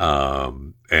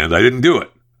 28th. And I didn't do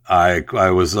it.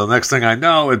 I was, the next thing I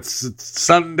know, it's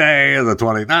Sunday, the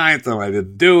 29th, and I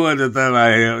didn't do it. And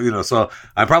then so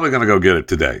I'm probably going to go get it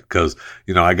today because,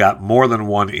 I got more than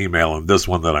one email, and this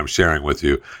one that I'm sharing with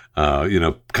you,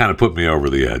 kind of put me over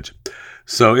the edge.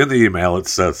 So in the email, it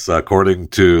says, according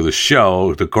to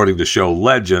show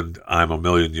legend, I'm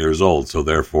 1,000,000 years old. So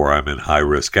therefore I'm in high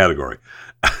risk category,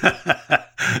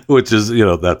 which is,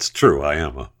 that's true. I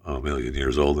am a 1,000,000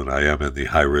 years old and I am in the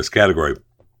high risk category.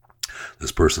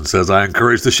 This person says, I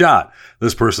encourage the shot.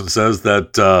 This person says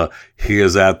that he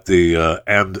is at the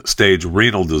end stage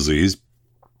renal disease,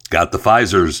 got the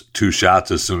Pfizer's 2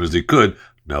 shots as soon as he could,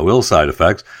 no ill side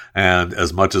effects. And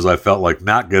as much as I felt like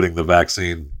not getting the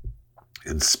vaccine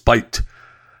to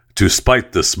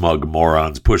spite the smug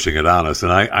morons pushing it on us.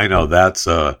 And I know that's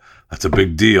a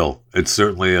big deal. It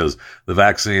certainly is. The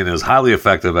vaccine is highly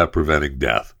effective at preventing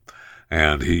death.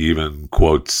 And he even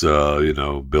quotes,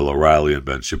 Bill O'Reilly and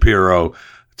Ben Shapiro,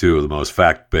 2 of the most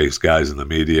fact-based guys in the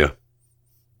media.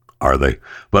 Are they?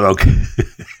 But okay.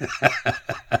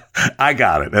 I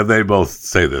got it. And they both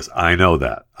say this. I know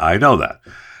that.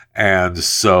 And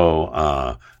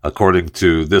so, according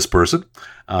to this person,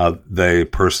 they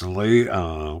personally,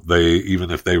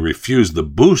 even if they refuse the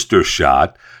booster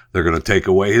shot, they're going to take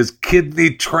away his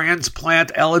kidney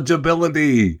transplant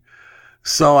eligibility.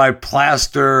 So I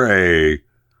plaster a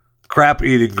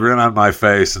crap-eating grin on my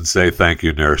face and say, thank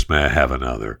you, nurse, may I have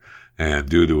another? And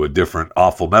due to a different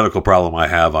awful medical problem I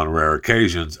have on rare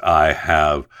occasions, I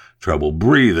have trouble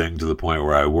breathing to the point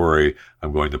where I worry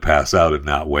I'm going to pass out and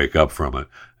not wake up from it.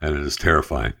 And it is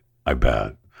terrifying. I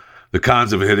bet. The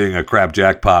cons of hitting a crap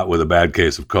jackpot with a bad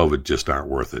case of COVID just aren't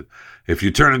worth it. If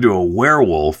you turn into a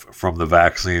werewolf from the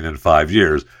vaccine in 5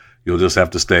 years, you'll just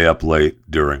have to stay up late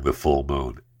during the full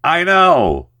moon. I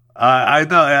know. I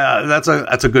know. That's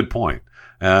a good point.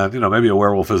 And, maybe a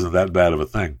werewolf isn't that bad of a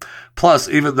thing. Plus,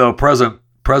 even though President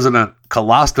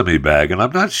Colostomy Bag, and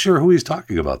I'm not sure who he's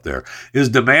talking about there, is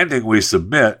demanding we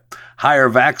submit, higher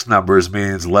vax numbers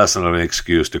means less of an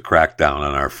excuse to crack down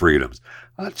on our freedoms.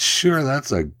 Not sure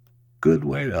that's a good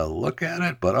way to look at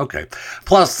it, but okay.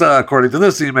 Plus, according to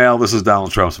this email, this is Donald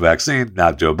Trump's vaccine,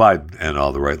 not Joe Biden, and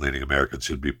all the right-leaning Americans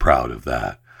should be proud of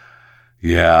that.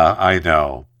 Yeah, I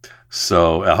know.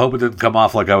 So I hope it didn't come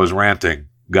off like I was ranting.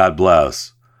 God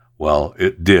bless. Well,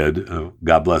 it did.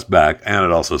 God bless back. And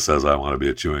it also says I want to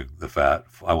be chewing the fat.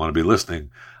 I want to be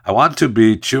listening. I want to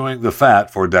be chewing the fat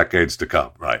for decades to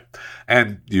come. Right.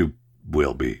 And you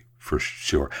will be for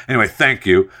sure. Anyway, thank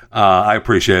you. I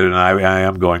appreciate it. And I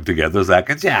am going to get the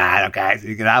second shot. Okay. So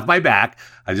you get off my back.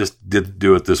 I just didn't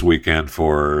do it this weekend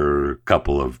for a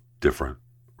couple of different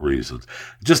reasons.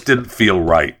 It just didn't feel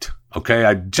right. Okay,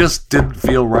 I just didn't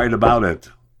feel right about it.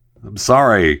 I'm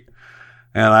sorry.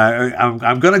 And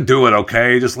I'm going to do it,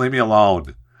 okay? Just leave me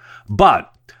alone.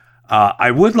 But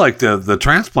I would like the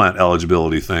transplant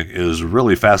eligibility thing is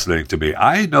really fascinating to me.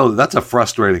 I know that's a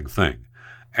frustrating thing.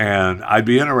 And I'd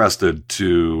be interested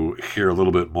to hear a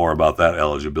little bit more about that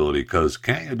eligibility because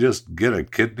can't you just get a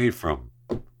kidney from,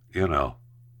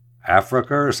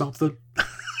 Africa or something?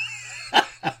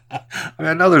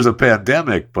 I know there's a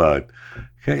pandemic, but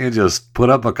can't you just put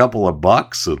up a couple of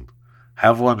bucks and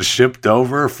have one shipped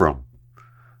over from,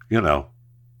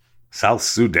 South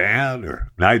Sudan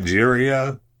or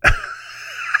Nigeria?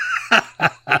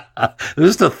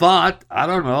 Just a thought. I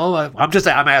don't know.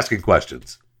 I'm asking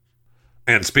questions.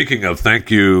 And speaking of thank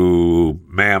you,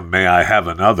 ma'am, may I have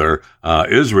another?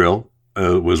 Israel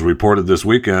was reported this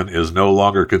weekend, is no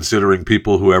longer considering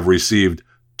people who have received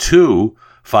 2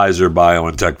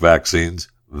 Pfizer-BioNTech vaccines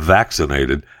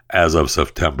vaccinated as of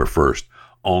September 1st.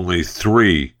 Only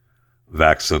 3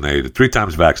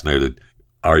 times vaccinated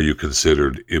are you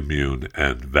considered immune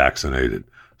and vaccinated.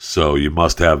 So you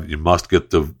must get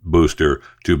the booster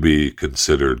to be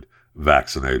considered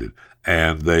vaccinated.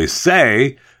 And they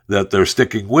say that they're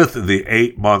sticking with the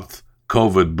 8-month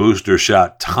COVID booster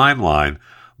shot timeline,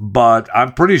 but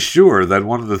I'm pretty sure that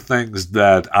one of the things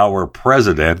that our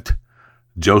president,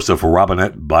 Joseph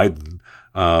Robinette Biden,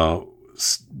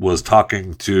 was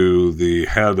talking to the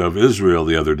head of Israel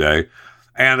the other day.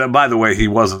 And by the way, he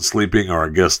wasn't sleeping, or I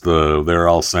guess they're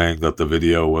all saying that the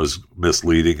video was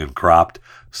misleading and cropped,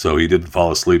 so he didn't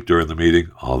fall asleep during the meeting,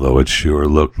 although it sure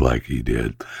looked like he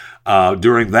did.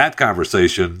 During that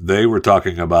conversation, they were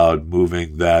talking about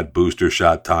moving that booster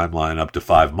shot timeline up to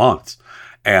 5 months.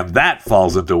 And that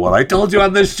falls into what I told you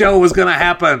on this show was going to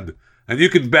happen. And you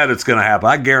can bet it's going to happen.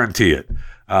 I guarantee it.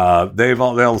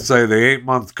 They'll say the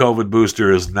 8-month COVID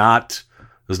booster is not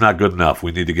good enough.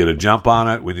 We need to get a jump on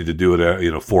it. We need to do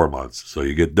it 4 months. So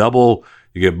you get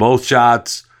both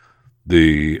shots,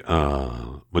 the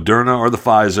Moderna or the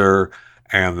Pfizer,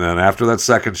 and then after that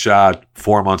second shot,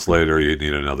 4 months later, you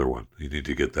need another one. You need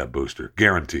to get that booster.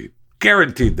 Guaranteed.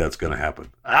 Guaranteed that's going to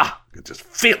happen. I can just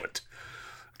feel it.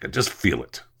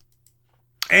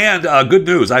 And good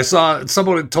news.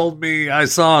 Someone told me I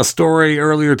saw a story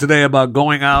earlier today about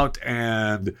going out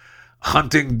and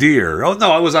hunting deer. Oh,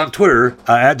 no, I was on Twitter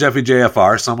at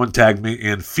JeffyJFR. Someone tagged me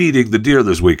in feeding the deer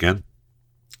this weekend,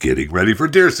 getting ready for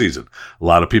deer season. A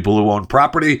lot of people who own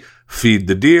property feed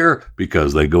the deer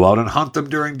because they go out and hunt them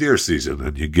during deer season,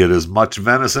 and you get as much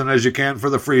venison as you can for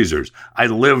the freezers. I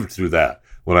lived through that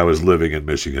when I was living in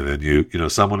Michigan.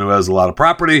 And someone who has a lot of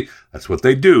property, that's what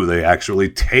they do. They actually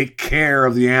take care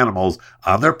of the animals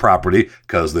on their property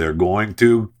because they're going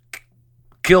to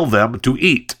kill them to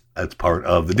eat. That's part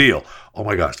of the deal. Oh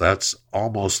my gosh, that's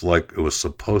almost like it was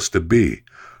supposed to be.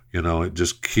 It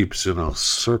just keeps in a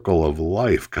circle of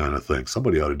life kind of thing.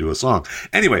 Somebody ought to do a song.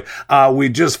 Anyway, we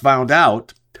just found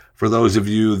out, for those of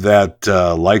you that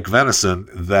like venison,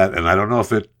 that, and I don't know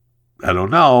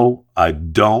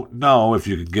if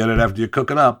you can get it after you cook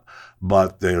it up,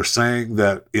 but they're saying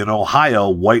that in Ohio,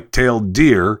 white-tailed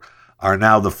deer are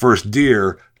now the first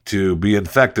deer to be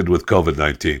infected with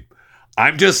COVID-19.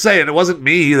 I'm just saying, it wasn't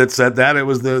me that said that. It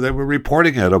was they were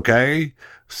reporting it, okay?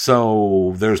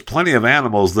 So there's plenty of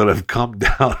animals that have come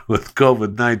down with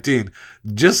COVID-19,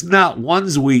 just not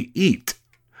ones we eat.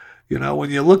 When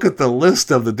you look at the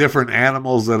list of the different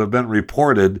animals that have been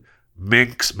reported,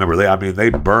 minks, remember they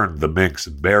burned the minks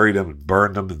and buried them and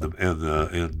burned them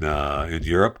in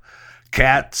Europe.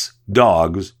 Cats,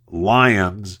 dogs,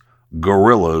 lions,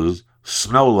 gorillas,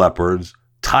 snow leopards,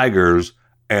 tigers,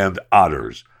 and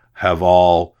otters have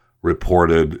all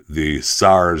reported the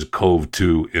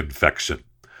SARS-CoV-2 infection.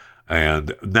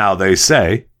 And now they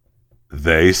say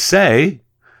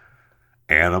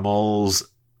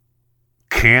animals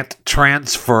can't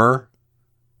transfer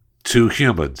to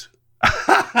humans.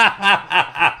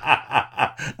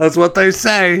 That's what they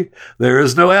say. There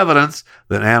is no evidence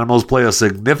that animals play a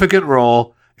significant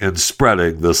role in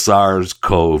spreading the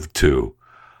SARS-CoV-2.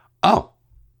 Oh,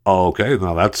 okay.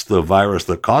 Now that's the virus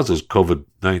that causes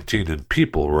COVID-19 in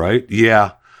people, right?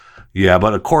 Yeah.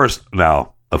 But of course,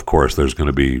 there's going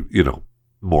to be,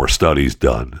 more studies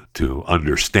done to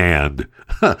understand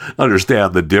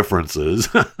the differences.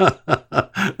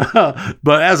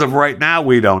 But as of right now,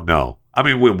 we don't know. I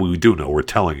mean, we do know. We're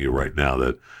telling you right now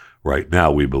that right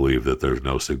now we believe that there's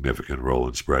no significant role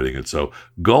in spreading it. So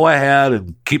go ahead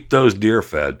and keep those deer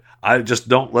fed. I just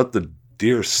don't let the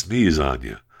deer sneeze on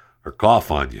you or cough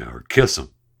on you or kiss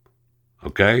them.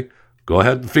 Okay? Go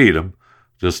ahead and feed them.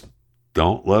 Just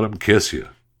don't let them kiss you.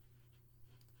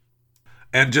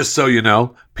 And just so you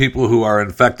know, people who are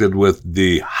infected with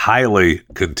the highly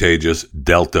contagious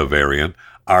Delta variant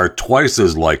are twice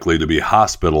as likely to be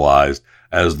hospitalized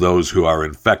as those who are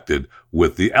infected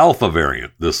with the Alpha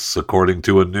variant. This, according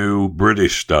to a new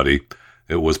British study.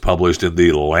 It was published in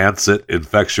the Lancet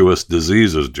Infectious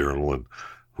Diseases Journal. And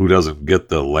who doesn't get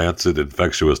the Lancet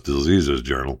Infectious Diseases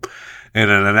Journal? In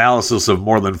an analysis of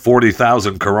more than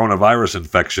 40,000 coronavirus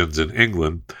infections in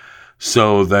England.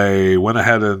 So they went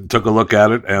ahead and took a look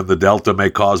at it, and the Delta may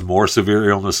cause more severe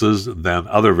illnesses than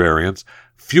other variants.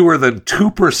 Fewer than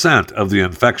 2% of the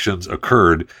infections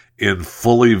occurred in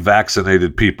fully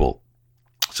vaccinated people.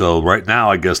 So right now,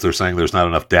 I guess they're saying there's not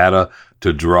enough data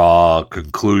to draw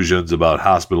conclusions about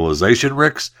hospitalization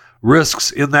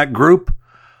risks in that group.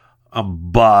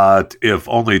 But if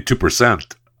only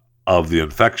 2% of the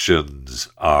infections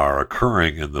are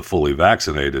occurring in the fully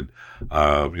vaccinated,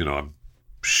 you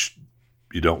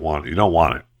don't want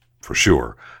it for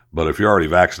sure. But if you're already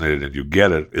vaccinated and you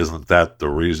get it, isn't that the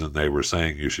reason they were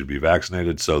saying you should be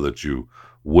vaccinated, so that you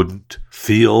wouldn't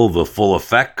feel the full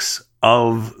effects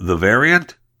of the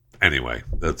variant? Anyway,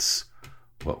 that's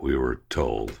what we were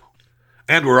told.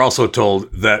 And we're also told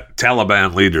that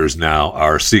Taliban leaders now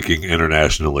are seeking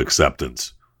international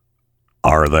acceptance.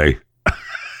 Are they?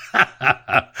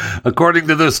 According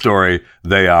to this story,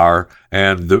 they are.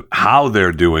 And how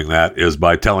they're doing that is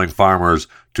by telling farmers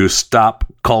to stop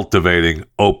cultivating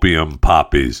opium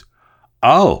poppies.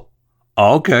 Oh,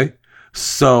 okay.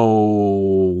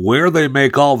 So where they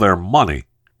make all their money,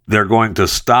 they're going to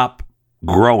stop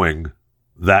growing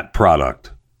that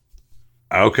product.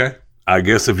 Okay. I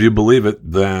guess if you believe it,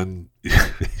 then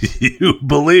you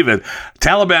believe it.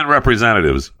 Taliban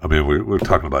representatives. I mean, we're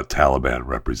talking about Taliban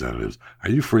representatives.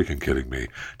 Are you freaking kidding me?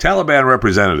 Taliban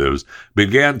representatives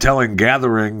began telling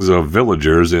gatherings of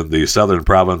villagers in the southern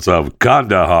province of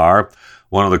Kandahar,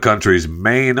 one of the country's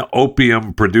main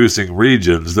opium-producing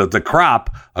regions, that the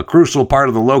crop, a crucial part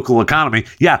of the local economy,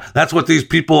 yeah, that's what these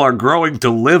people are growing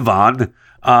to live on,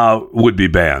 would be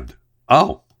banned.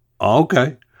 Oh,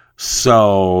 okay.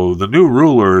 So the new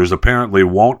rulers apparently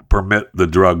won't permit the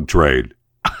drug trade.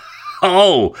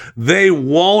 Oh, they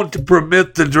won't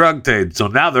permit the drug trade. So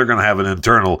now they're going to have an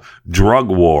internal drug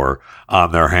war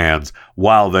on their hands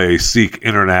while they seek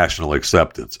international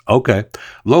acceptance. Okay.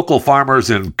 Local farmers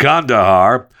in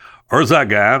Kandahar,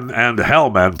 Uruzgan, and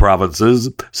Helmand provinces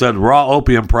said raw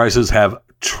opium prices have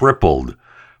tripled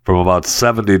from about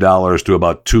 $70 to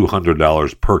about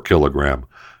 $200 per kilogram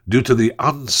due to the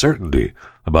uncertainty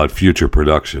about future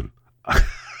production.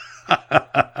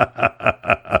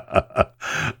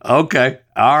 Okay.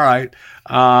 All right.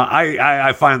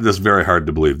 I find this very hard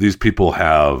to believe. These people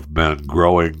have been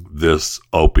growing this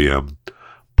opium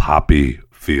poppy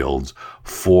fields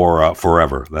for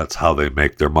forever. That's how they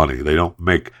make their money. They don't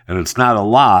make, and it's not a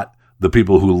lot. The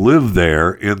people who live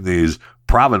there in these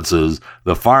provinces,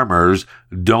 the farmers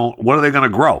what are they going to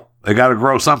grow? They got to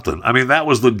grow something. I mean, that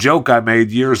was the joke I made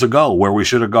years ago, where we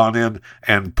should have gone in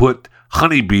and put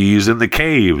honeybees in the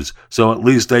caves, so at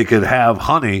least they could have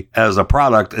honey as a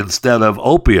product instead of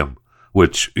opium,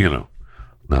 which,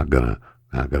 not gonna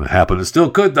happen. It still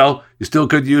could, though. You still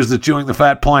could use the chewing the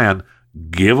fat plan.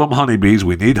 Give them honeybees.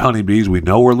 We need honeybees. We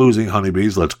know we're losing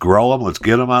honeybees. Let's grow them. Let's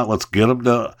get them out. Let's get them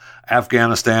to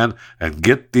Afghanistan and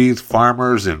get these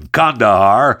farmers in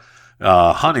Kandahar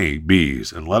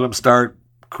honeybees and let them start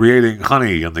creating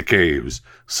honey in the caves,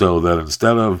 so that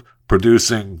instead of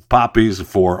producing poppies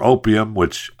for opium,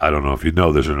 which I don't know if you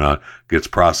know this or not, gets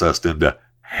processed into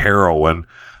heroin,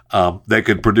 they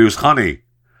could produce honey.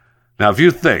 Now, if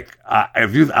you think,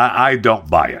 I don't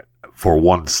buy it for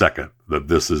 1 second that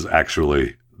this is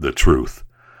actually the truth,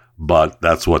 but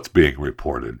that's what's being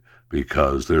reported,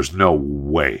 because there's no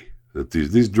way that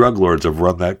these drug lords have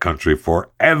run that country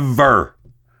forever,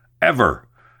 ever.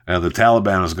 And the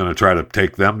Taliban is going to try to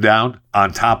take them down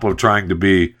on top of trying to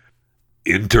be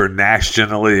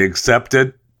internationally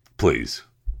accepted. Please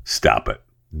stop it.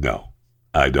 No,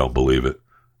 I don't believe it.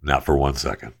 Not for 1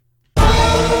 second.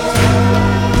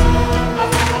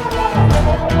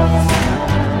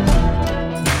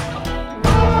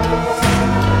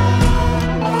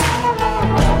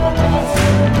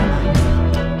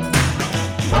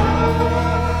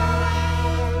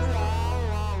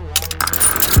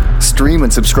 Stream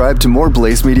and subscribe to more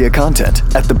Blaze Media content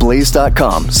at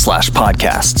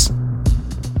theblaze.com/podcasts.